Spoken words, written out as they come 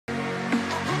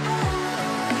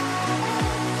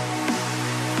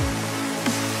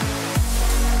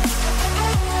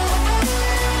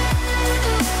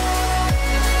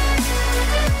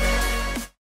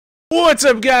What's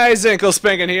up, guys?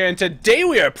 Anklespankin here, and today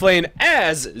we are playing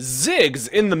as Ziggs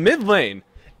in the mid lane.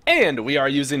 And we are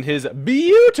using his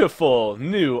beautiful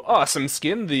new awesome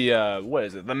skin, the, what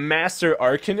is it, the Master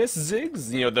Arcanist Ziggs?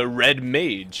 You know, the red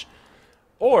mage.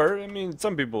 Or, I mean,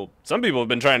 some people have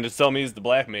been trying to tell me he's the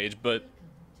black mage, but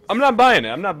I'm not buying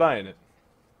it,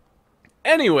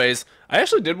 Anyways, I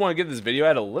actually did want to get this video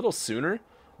out a little sooner,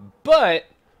 but,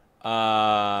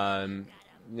 yeah,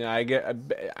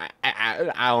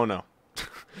 I don't know.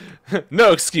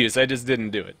 No excuse, I just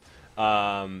didn't do it.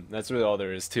 That's really all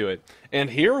there is to it. And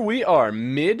here we are,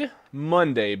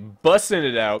 mid-Monday, busting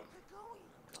it out.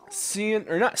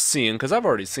 Not seeing, because I've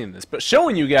already seen this, but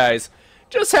showing you guys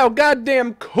just how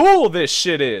goddamn cool this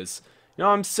shit is. You know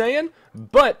what I'm saying?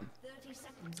 But,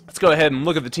 let's go ahead and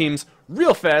look at the teams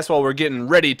real fast while we're getting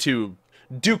ready to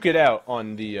duke it out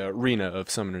on the arena of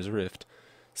Summoner's Rift.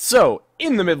 So,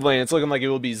 in the mid lane, it's looking like it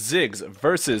will be Ziggs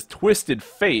versus Twisted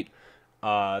Fate.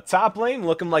 Top lane,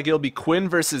 looking like it'll be Quinn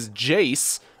versus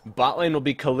Jace. Bot lane will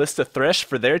be Callista Thresh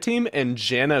for their team, and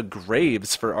Janna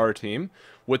Graves for our team.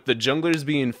 With the junglers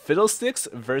being Fiddlesticks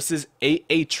versus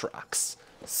Aatrox.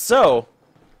 So,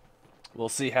 we'll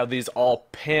see how these all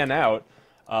pan out.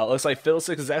 Looks like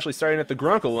Fiddlesticks is actually starting at the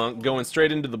Grunkalunk, going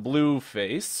straight into the blue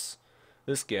face.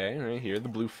 This guy, right here, the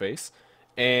blue face.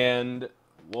 And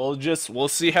we'll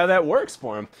see how that works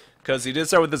for him. Because he did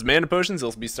start with his mana potions,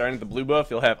 he'll be starting at the blue buff,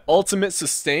 he'll have ultimate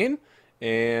sustain,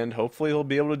 and hopefully he'll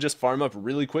be able to just farm up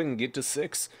really quick and get to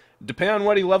 6. Depending on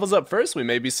what he levels up first, we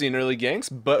may be seeing early ganks,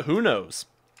 but who knows.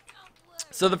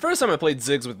 So the first time I played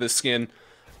Ziggs with this skin,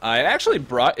 I actually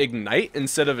brought Ignite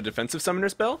instead of a defensive summoner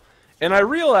spell, and I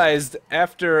realized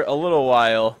after a little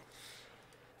while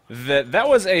that that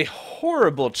was a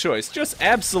horrible choice, just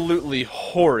absolutely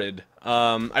horrid.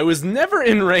 I was never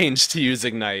in range to use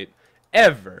Ignite,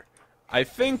 ever. I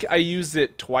think I used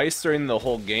it twice during the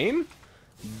whole game,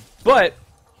 but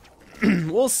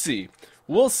we'll see.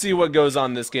 We'll see what goes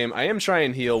on this game. I am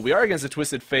trying heal. We are against a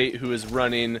Twisted Fate who is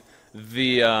running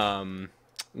the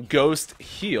Ghost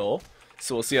heal,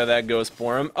 so we'll see how that goes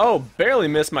for him. Oh, barely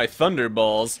missed my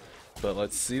Thunderballs, but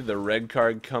let's see the red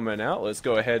card coming out. Let's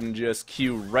go ahead and just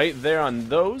queue right there on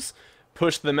those.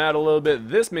 Push them out a little bit.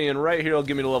 This minion right here will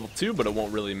give me to level 2, but it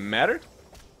won't really matter.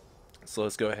 So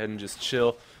let's go ahead and just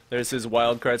chill. There's his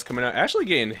wild cards coming out. Actually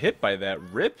getting hit by that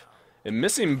rip. And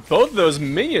missing both those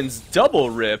minions. Double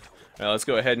rip. Alright, let's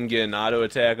go ahead and get an auto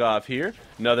attack off here.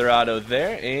 Another auto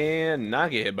there. And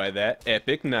not get hit by that.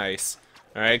 Epic. Nice.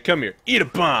 Alright, come here. Eat a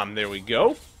bomb. There we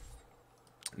go.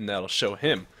 And that'll show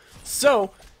him.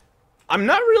 So, I'm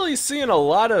not really seeing a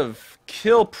lot of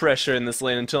kill pressure in this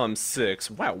lane until I'm 6.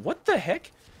 Wow, what the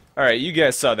heck? Alright, you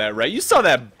guys saw that, right? You saw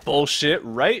that bullshit,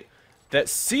 right? That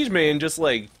siege minion just,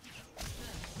 like,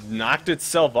 knocked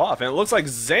itself off. And it looks like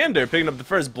Xander picking up the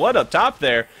first blood up top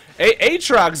there.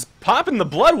 Aatrox popping the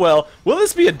blood well. Will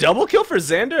this be a double kill for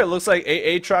Xander? It looks like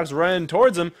Aatrox running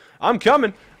towards him. I'm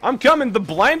coming. I'm coming. The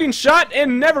blinding shot.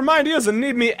 And never mind, he doesn't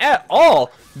need me at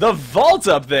all. The vault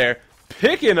up there.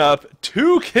 Picking up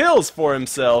 2 kills for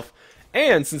himself.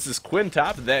 And since this Quinn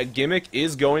top, that gimmick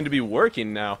is going to be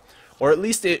working now. Or at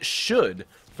least it should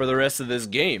for the rest of this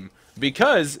game.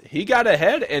 Because he got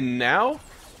ahead, and now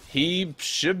he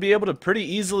should be able to pretty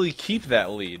easily keep that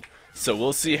lead. So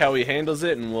we'll see how he handles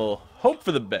it, and we'll hope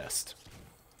for the best.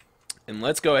 And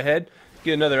let's go ahead,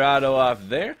 get another auto off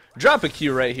there. Drop a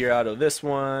Q right here, auto this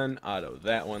one, auto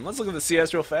that one. Let's look at the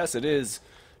CS real fast. It is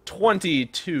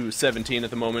 22-17 at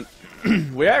the moment.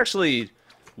 We're actually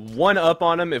 1 up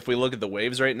on him if we look at the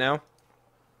waves right now.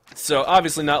 So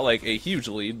obviously not like a huge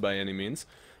lead by any means.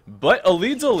 But a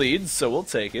lead's a lead, so we'll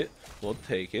take it. We'll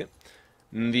take it.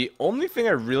 And the only thing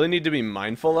I really need to be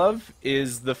mindful of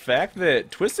is the fact that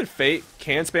Twisted Fate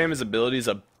can spam his abilities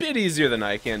a bit easier than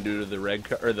I can due to the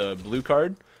the blue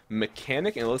card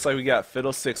mechanic. And it looks like we got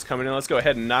Fiddlesticks coming in. Let's go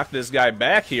ahead and knock this guy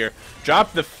back here.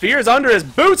 Drop the fears under his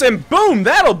boots, and boom!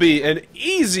 That'll be an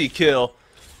easy kill.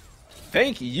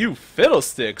 Thank you,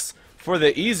 Fiddlesticks, for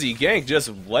the easy gank.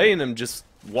 Just letting him just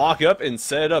walk up and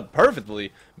set it up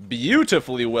perfectly.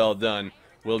 Beautifully well done.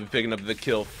 We'll be picking up the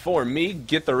kill for me.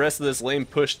 Get the rest of this lane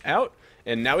pushed out.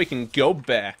 And now we can go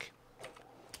back.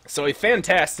 So a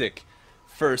fantastic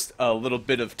first little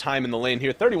bit of time in the lane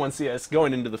here. 31 CS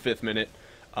going into the 5th minute.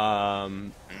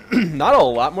 Not a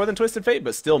lot more than Twisted Fate,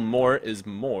 but still more is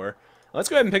more. Let's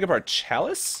go ahead and pick up our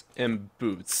Chalice and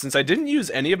Boots. Since I didn't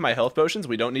use any of my health potions,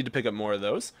 we don't need to pick up more of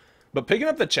those. But picking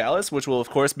up the Chalice, which will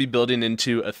of course be building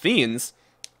into Athene's,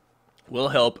 will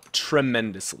help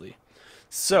tremendously.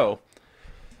 So,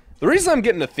 the reason I'm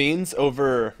getting Athene's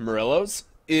over Morello's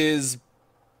is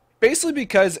Basically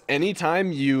because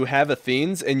anytime you have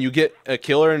Athenes and you get a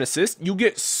kill or an assist, you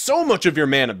get so much of your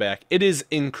mana back. It is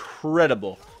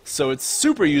incredible. So it's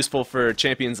super useful for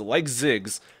champions like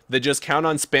Ziggs that just count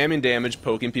on spamming damage,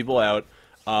 poking people out,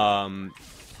 and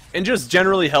just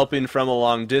generally helping from a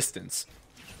long distance.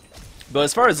 But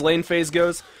as far as lane phase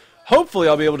goes, hopefully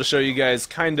I'll be able to show you guys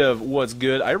kind of what's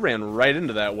good. I ran right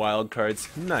into that wild cards.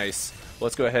 Nice.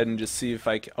 Let's go ahead and just see if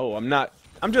I can... Oh,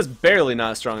 I'm just barely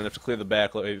not strong enough to clear the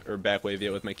back wave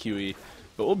yet with my QE,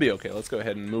 but we'll be okay. Let's go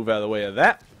ahead and move out of the way of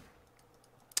that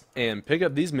and pick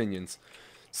up these minions.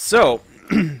 So,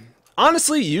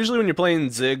 honestly, usually when you're playing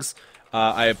Ziggs,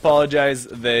 I apologize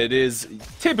that it is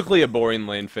typically a boring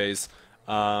lane phase.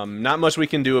 Not much we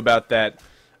can do about that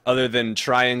other than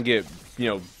try and get,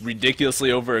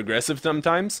 ridiculously over-aggressive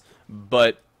sometimes,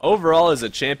 but overall as a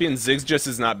champion, Ziggs just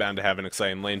is not bound to have an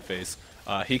exciting lane phase.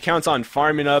 He counts on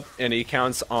farming up, and he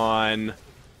counts on,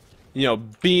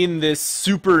 being this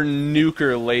super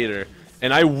nuker later.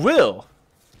 And I will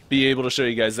be able to show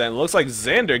you guys that. It looks like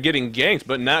Xander getting ganked,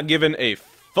 but not giving a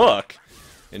fuck.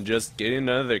 And just getting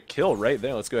another kill right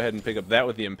there. Let's go ahead and pick up that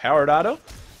with the Empowered Auto.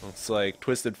 Looks like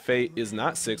Twisted Fate is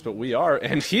not 6, but we are.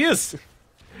 And he is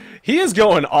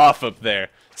going off up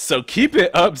there. So keep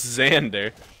it up,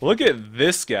 Xander. Look at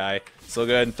this guy. So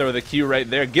go ahead and throw the Q right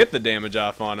there. Get the damage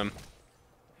off on him.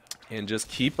 And just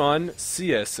keep on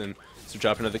CSing. So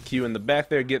drop another Q in the back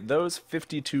there, get those.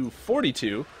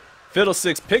 52-42.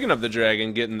 Fiddlesticks picking up the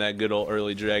dragon, getting that good old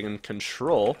early dragon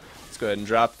control. Let's go ahead and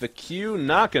drop the Q.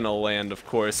 Not gonna land, of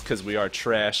course, because we are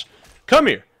trash. Come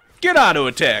here. Get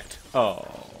auto-attacked.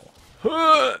 Oh.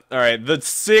 Alright, the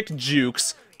sick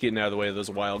jukes. Getting out of the way of those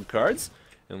wild cards.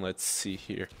 And let's see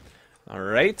here.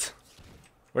 Alright.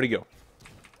 Where'd he go?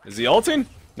 Is he ulting?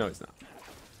 No, he's not.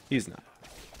 He's not.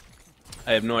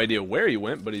 I have no idea where he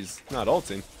went, but he's not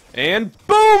ulting. And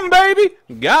boom, baby!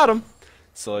 Got him!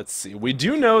 So let's see. We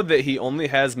do know that he only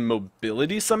has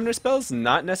mobility summoner spells,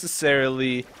 not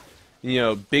necessarily,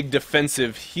 big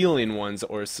defensive healing ones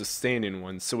or sustaining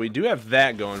ones. So we do have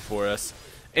that going for us.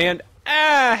 And,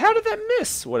 how did that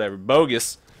miss? Whatever.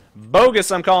 Bogus. Bogus,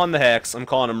 I'm calling the hex. I'm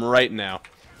calling him right now.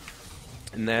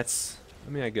 And that's,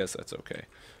 I guess that's okay.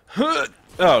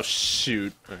 Oh,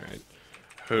 shoot.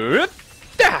 Alright.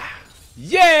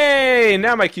 Yay!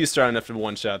 Now my Q's strong enough to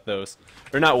one-shot those.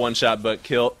 Or not one-shot, but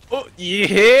kill. Oh,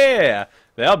 yeah!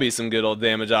 That'll be some good old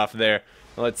damage off there.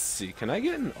 Let's see. Can I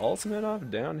get an ultimate off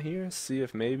down here? See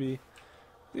if maybe...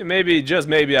 just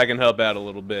maybe I can help out a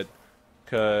little bit.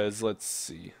 Because, let's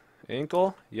see.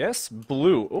 Ankle? Yes?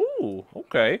 Blue. Ooh,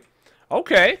 okay.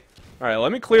 Okay. Alright,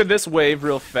 let me clear this wave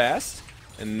real fast.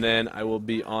 And then I will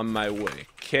be on my way.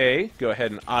 Okay, go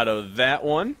ahead and auto that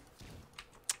one.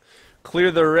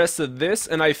 Clear the rest of this,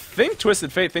 and I think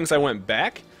Twisted Fate thinks I went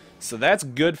back, so that's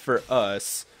good for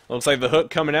us. Looks like the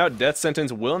hook coming out. Death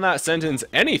sentence will not sentence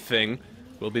anything.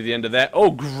 Will be the end of that.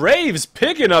 Oh, Graves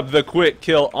picking up the quick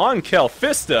kill on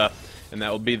Kelfista, and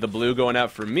that will be the blue going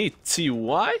out for me,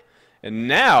 TY. And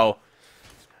now,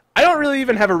 I don't really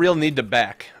even have a real need to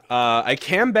back. I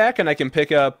can back, and I can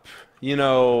pick up,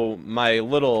 my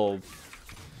little,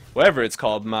 whatever it's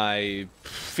called, my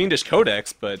Fiendish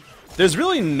Codex, but there's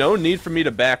really no need for me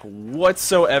to back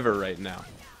whatsoever right now.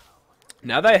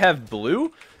 Now that I have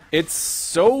blue, it's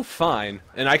so fine,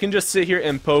 and I can just sit here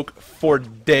and poke for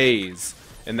days.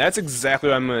 And that's exactly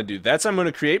what I'm going to do. That's how I'm going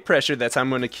to create pressure. That's how I'm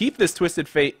going to keep this Twisted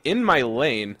Fate in my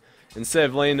lane, instead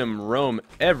of letting him roam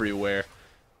everywhere.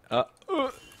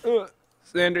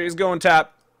 Xander, he's going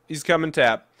tap. He's coming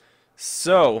tap.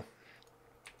 So,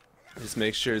 just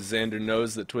make sure Xander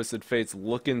knows that Twisted Fate's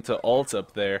looking to ult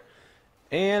up there.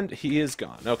 And he is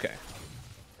gone. Okay.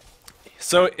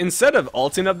 So instead of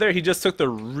ulting up there, he just took the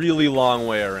really long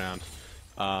way around.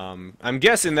 I'm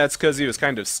guessing that's because he was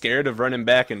kind of scared of running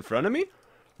back in front of me.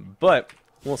 But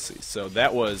we'll see. So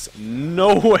that was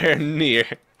nowhere near.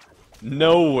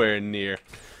 Nowhere near.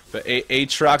 But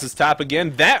Aatrox is top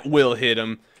again. That will hit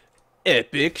him.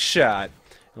 Epic shot.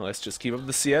 Let's just keep up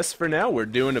the CS for now. We're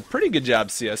doing a pretty good job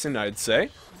CSing, I'd say.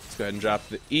 Let's go ahead and drop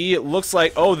the E. It looks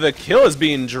like, oh, the kill is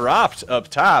being dropped up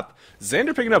top.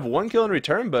 Xander picking up 1 kill in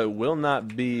return, but will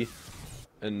not be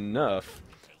enough.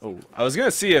 Oh, I was going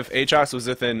to see if Aatrox was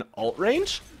within ult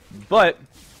range, but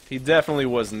he definitely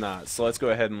was not. So let's go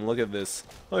ahead and look at this.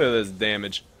 Look at this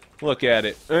damage. Look at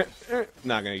it.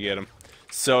 Not going to get him.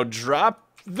 So drop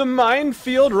the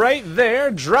minefield right there.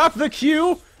 Drop the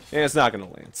Q. And it's not going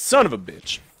to land. Son of a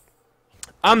bitch.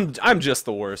 I'm just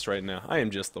the worst right now. I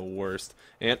am just the worst.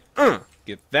 And,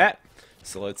 get that.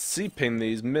 So let's see. Ping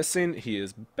these missing. He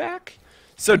is back.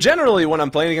 So generally, when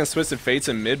I'm playing against Twisted Fates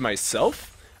in mid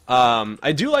myself,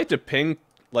 I do like to ping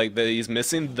like, that he's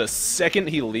missing the second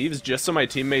he leaves, just so my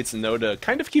teammates know to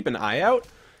kind of keep an eye out.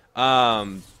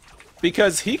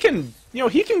 Because he can,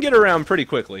 he can get around pretty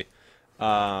quickly.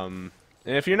 And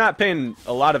if you're not paying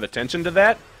a lot of attention to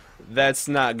that, that's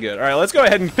not good. Alright, let's go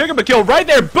ahead and pick up a kill right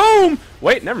there. Boom!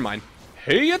 Wait, never mind.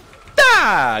 Hey,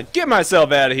 get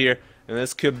myself out of here. And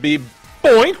this could be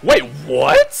boink. Wait,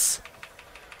 what?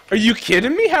 Are you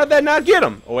kidding me? How'd that not get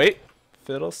him? Oh, wait.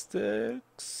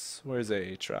 Fiddlesticks. Where's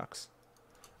Aatrox?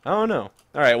 I don't know.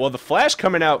 Alright, well, the flash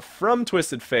coming out from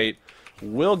Twisted Fate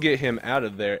will get him out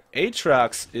of there.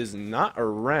 Aatrox is not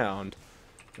around.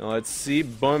 Now, let's see.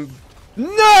 Boom.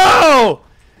 No!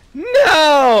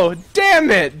 No!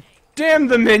 Damn it! Damn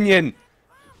the minion!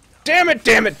 Damn it,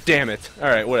 damn it, damn it.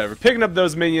 Alright, whatever. Picking up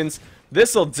those minions.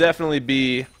 This'll definitely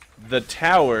be the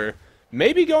tower.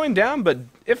 Maybe going down, but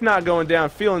if not going down,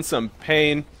 feeling some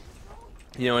pain.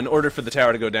 In order for the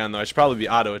tower to go down, though, I should probably be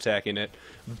auto-attacking it.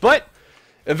 But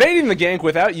evading the gank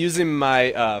without using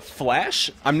my flash,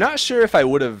 I'm not sure if I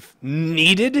would have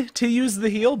needed to use the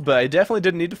heal, but I definitely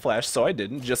didn't need to flash, so I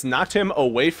didn't. Just knocked him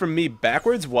away from me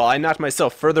backwards while I knocked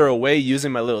myself further away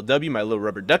using my little W, my little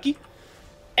rubber ducky.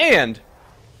 And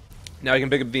now I can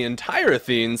pick up the entire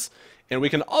Athenes, and we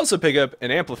can also pick up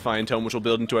an Amplifying Tome, which will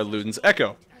build into our Luden's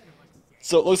Echo.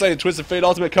 So it looks like a Twisted Fate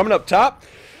ultimate coming up top.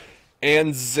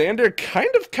 And Xander kind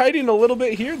of kiting a little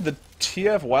bit here. The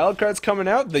TF wildcard's coming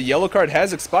out. The yellow card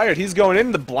has expired. He's going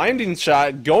in. The blinding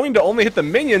shot going to only hit the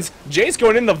minions. Jace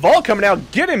going in. The vault coming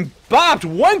out. Getting bopped.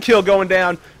 1 kill going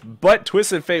down. But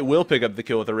Twisted Fate will pick up the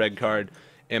kill with a red card.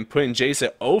 And putting Jace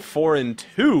at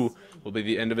 0-4-2 will be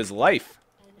the end of his life.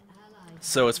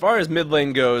 So as far as mid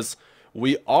lane goes,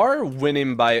 we are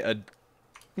winning by a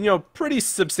pretty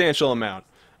substantial amount.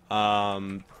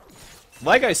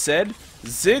 Like I said,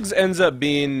 Ziggs ends up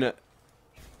being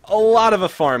a lot of a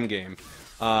farm game.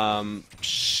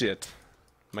 Shit.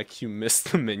 My Q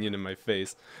missed the minion in my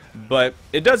face. But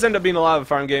it does end up being a lot of a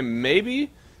farm game. Maybe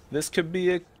this could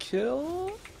be a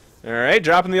kill? Alright,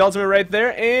 dropping the ultimate right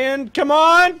there, and come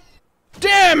on!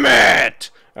 Damn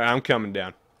it! Alright, I'm coming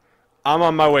down. I'm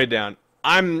on my way down.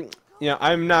 I'm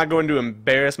not going to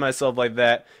embarrass myself like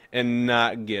that and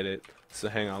not get it. So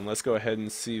hang on, let's go ahead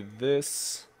and see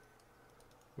this.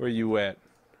 Where you at?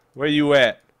 Where you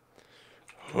at?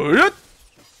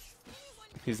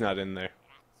 He's not in there.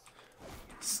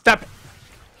 Stop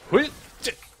it!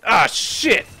 Ah,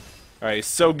 shit! Alright, he's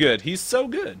so good. He's so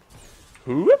good.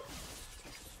 What?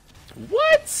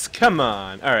 Come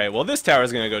on. Alright, well, this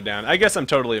tower's gonna go down. I guess I'm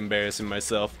totally embarrassing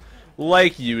myself,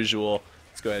 like usual.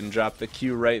 Let's go ahead and drop the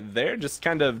Q right there. Just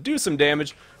kind of do some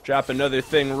damage. Drop another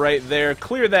thing right there.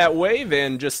 Clear that wave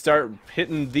and just start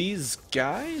hitting these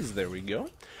guys. There we go.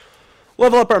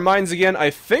 Level up our mines again. I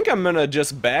think I'm going to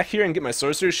just back here and get my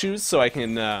Sorcerer's Shoes so I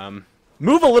can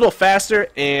move a little faster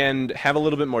and have a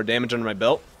little bit more damage under my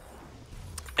belt.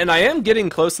 And I am getting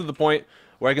close to the point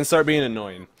where I can start being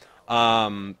annoying.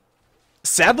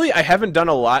 Sadly, I haven't done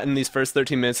a lot in these first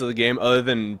 13 minutes of the game other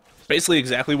than basically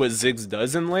exactly what Ziggs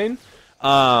does in lane.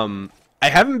 I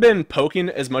haven't been poking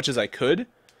as much as I could,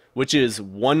 which is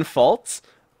one fault.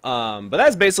 But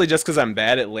that's basically just because I'm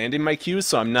bad at landing my Qs,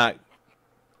 so I'm not,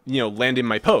 landing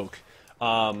my poke.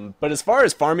 But as far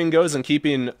as farming goes and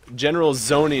keeping general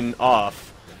zoning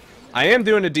off, I am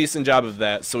doing a decent job of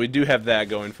that, so we do have that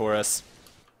going for us.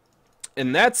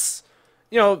 And that's,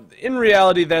 in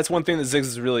reality, that's one thing that Ziggs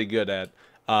is really good at.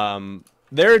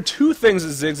 There are two things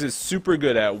that Ziggs is super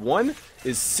good at. One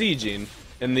is sieging,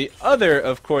 and the other,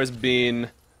 of course, being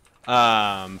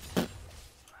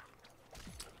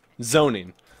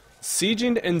zoning.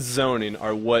 Sieging and zoning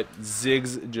are what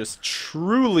Ziggs just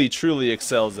truly, truly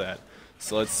excels at.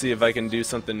 So let's see if I can do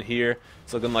something here.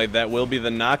 It's looking like that will be the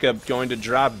knockup. Going to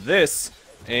drop this,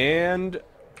 and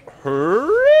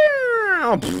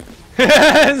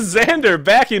Xander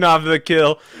backing off the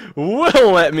kill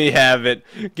will let me have it,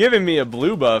 giving me a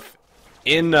blue buff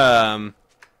in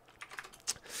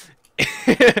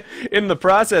in the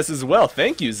process as well.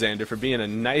 Thank you, Xander, for being a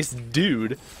nice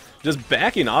dude. Just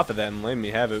backing off of that and letting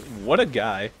me have it. What a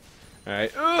guy.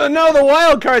 Alright. No, the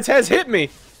wild cards has hit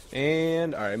me.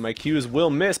 And, alright, my Qs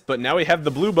will miss, but now we have the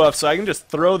blue buff, so I can just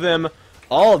throw them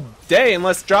all day. And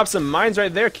let's drop some mines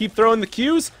right there. Keep throwing the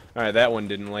Qs. Alright, that one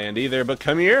didn't land either, but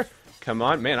come here. Come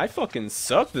on. Man, I fucking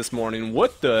suck this morning.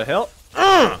 What the hell?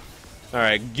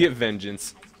 Alright, get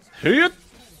vengeance.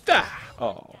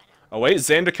 Oh. Oh, wait,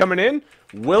 Xander coming in?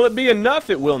 Will it be enough?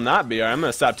 It will not be. Alright, I'm going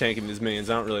to stop tanking these minions.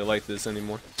 I don't really like this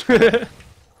anymore.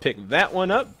 Pick that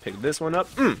one up. Pick this one up.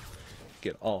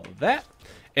 Get all of that.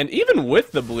 And even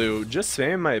with the blue, just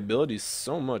spamming my abilities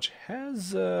so much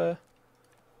has,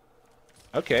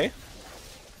 okay.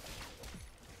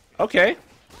 Okay.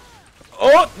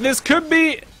 Oh, this could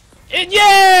be it.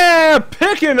 Yeah!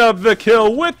 Picking up the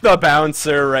kill with the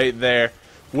bouncer right there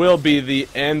will be the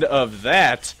end of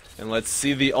that. And let's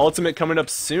see the ultimate coming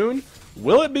up soon.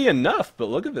 Will it be enough? But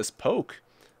look at this poke.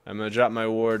 I'm going to drop my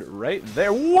ward right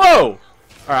there. Whoa!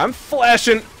 Alright, I'm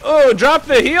flashing. Oh, drop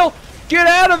the heal. Get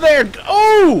out of there.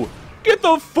 Oh! Get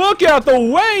the fuck out the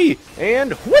way.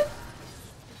 And whoop!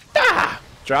 Ah!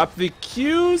 Drop the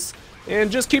Qs.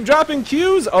 And just keep dropping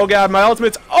Qs. Oh god, my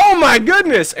ultimate's. Oh my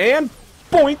goodness! And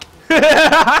boink!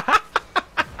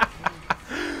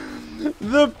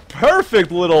 The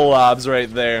perfect little lobs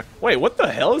right there. Wait, what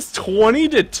the hell is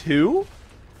 20-2?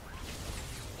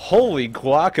 Holy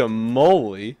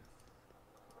guacamole.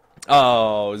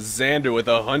 Oh, Xander with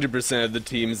 100% of the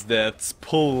team's deaths,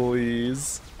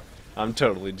 please. I'm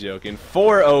totally joking.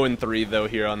 4-0-3 though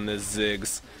here on this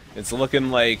Ziggs. It's looking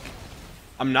like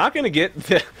I'm not gonna get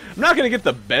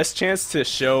the best chance to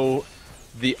show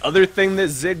the other thing that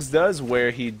Ziggs does,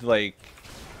 where he like,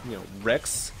 you know,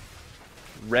 wrecks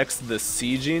the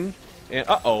sieging. And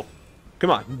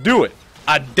come on, do it!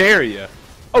 I dare ya!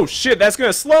 Oh shit, that's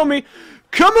gonna slow me!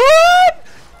 Come on!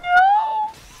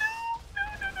 No!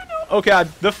 Oh god,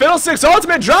 the Fiddlesticks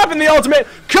ultimate, dropping the ultimate!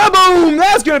 Kaboom!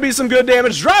 That's gonna be some good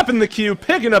damage. Dropping the Q,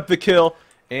 picking up the kill,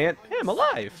 and hey, I'm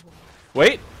alive.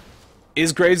 Wait.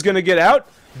 Is Graves gonna get out?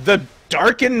 The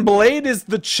Darkened Blade is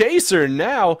the chaser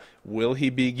now. Will he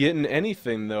be getting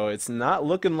anything though? It's not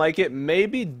looking like it.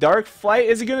 Maybe Dark Flight.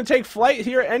 Is he gonna take flight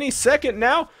here any second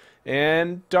now?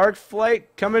 And Dark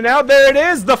Flight coming out. There it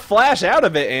is. The flash out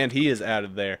of it, and he is out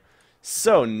of there.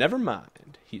 So never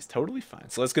mind. He's totally fine.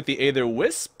 So let's get the Aether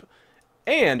Wisp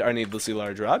and our needlessly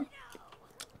large rod.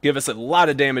 Give us a lot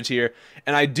of damage here,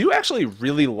 and I do actually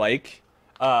really like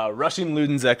rushing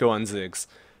Luden's Echo on Ziggs.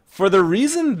 For the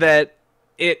reason that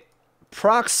it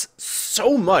procs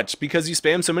so much because you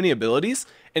spam so many abilities,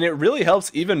 and it really helps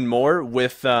even more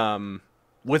with all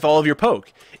of your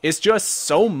poke. It's just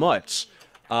so much,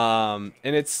 and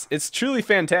it's truly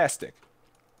fantastic.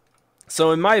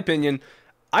 So in my opinion,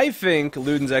 I think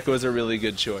Luden's Echo is a really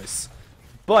good choice.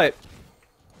 But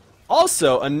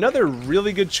also another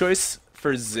really good choice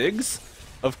for Ziggs.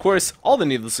 Of course, all the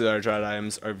needlessly large rod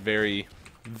items are very,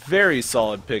 very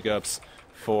solid pickups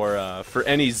for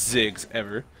any Ziggs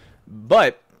ever.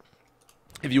 But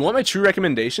if you want my true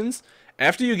recommendations,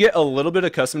 after you get a little bit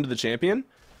accustomed to the champion,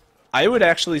 I would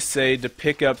actually say to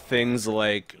pick up things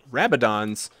like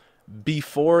Rabadons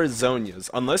before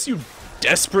Zhonya's. Unless you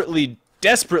desperately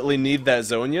need that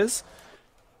Zhonya's,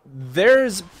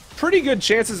 there's pretty good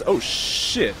chances. Oh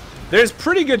shit. There's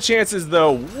pretty good chances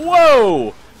though.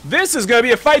 Whoa! This is gonna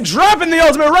be a fight. Dropping the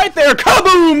ultimate right there.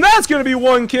 Kaboom! That's gonna be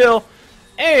one kill.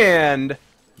 And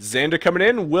Xander coming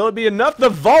in. Will it be enough? The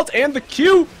vault and the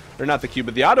Q. Or not the Q,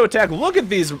 but the auto attack. Look at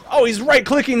these. Oh, he's right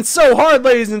clicking so hard,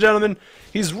 ladies and gentlemen.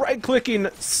 He's right clicking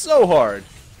so hard.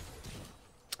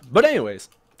 But anyways,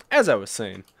 as I was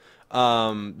saying,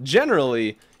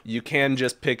 generally you can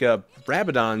just pick up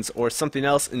Rabadons or something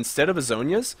else instead of a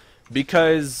Zhonya's,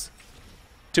 because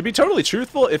to be totally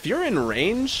truthful, if you're in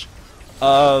range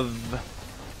of,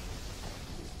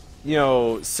 you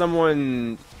know,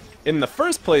 someone in the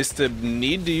first place to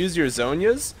need to use your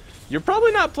Zhonya's, you're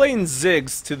probably not playing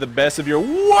Ziggs to the best of your...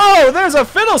 Whoa! There's a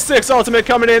Fiddlesticks ultimate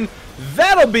coming in.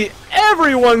 That'll be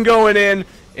everyone going in.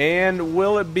 And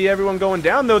will it be everyone going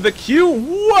down, though? The Q...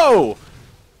 Whoa!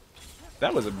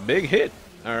 That was a big hit.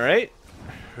 Alright.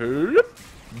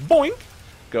 Boink.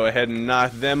 Go ahead and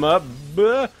knock them up.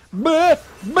 He's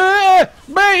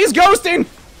ghosting!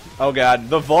 Oh god.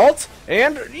 The vault.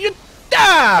 And...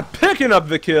 picking up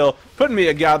the kill. Putting me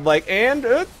at godlike. And...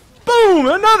 boom!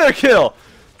 Another kill!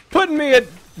 Putting me at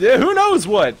who knows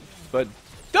what, but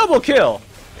double kill.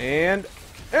 And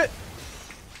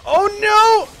oh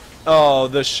no! Oh,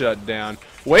 the shutdown.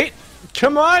 Wait,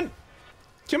 come on,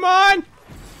 come on!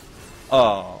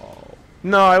 Oh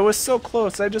no, I was so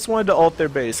close. I just wanted to ult their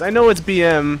base. I know it's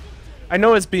BM,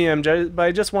 but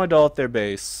I just wanted to ult their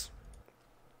base.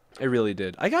 I really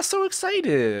did. I got so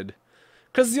excited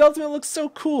because the ultimate looks so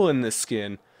cool in this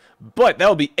skin. But that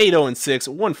will be 8-0-6,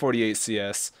 148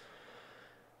 CS.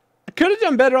 Could have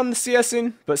done better on the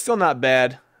CSing, but still not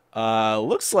bad.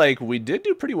 Looks like we did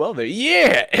do pretty well there.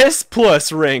 Yeah! S+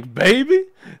 rank, baby!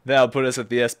 That'll put us at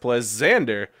the S+.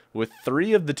 Xander with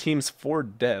 3 of the team's 4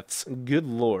 deaths. Good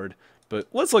lord. But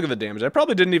let's look at the damage. I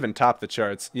probably didn't even top the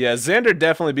charts. Yeah, Xander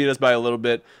definitely beat us by a little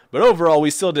bit, but overall we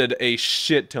still did a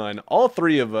shit ton. All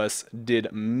 3 of us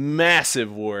did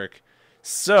massive work.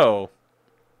 So,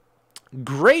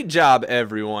 great job,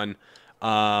 everyone.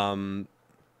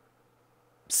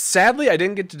 Sadly, I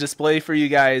didn't get to display for you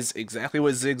guys exactly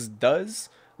what Ziggs does.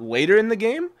 later in the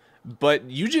game, but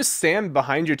you just stand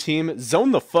behind your team,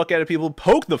 zone the fuck out of people,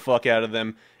 poke the fuck out of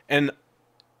them, and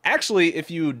actually,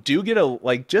 if you do get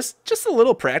just a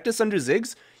little practice under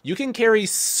Ziggs, you can carry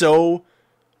so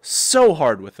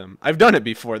hard with them. I've done it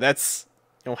before. That's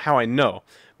how I know.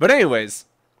 But anyways,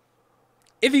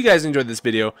 if you guys enjoyed this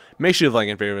video, make sure to like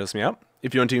and favorite, helps me out.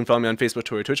 If you want to, you can follow me on Facebook,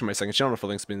 Twitter, Twitch, and my second channel. For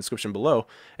links will be in the description below.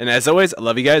 And as always, I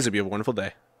love you guys. Hope you have a wonderful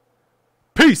day.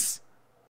 Peace!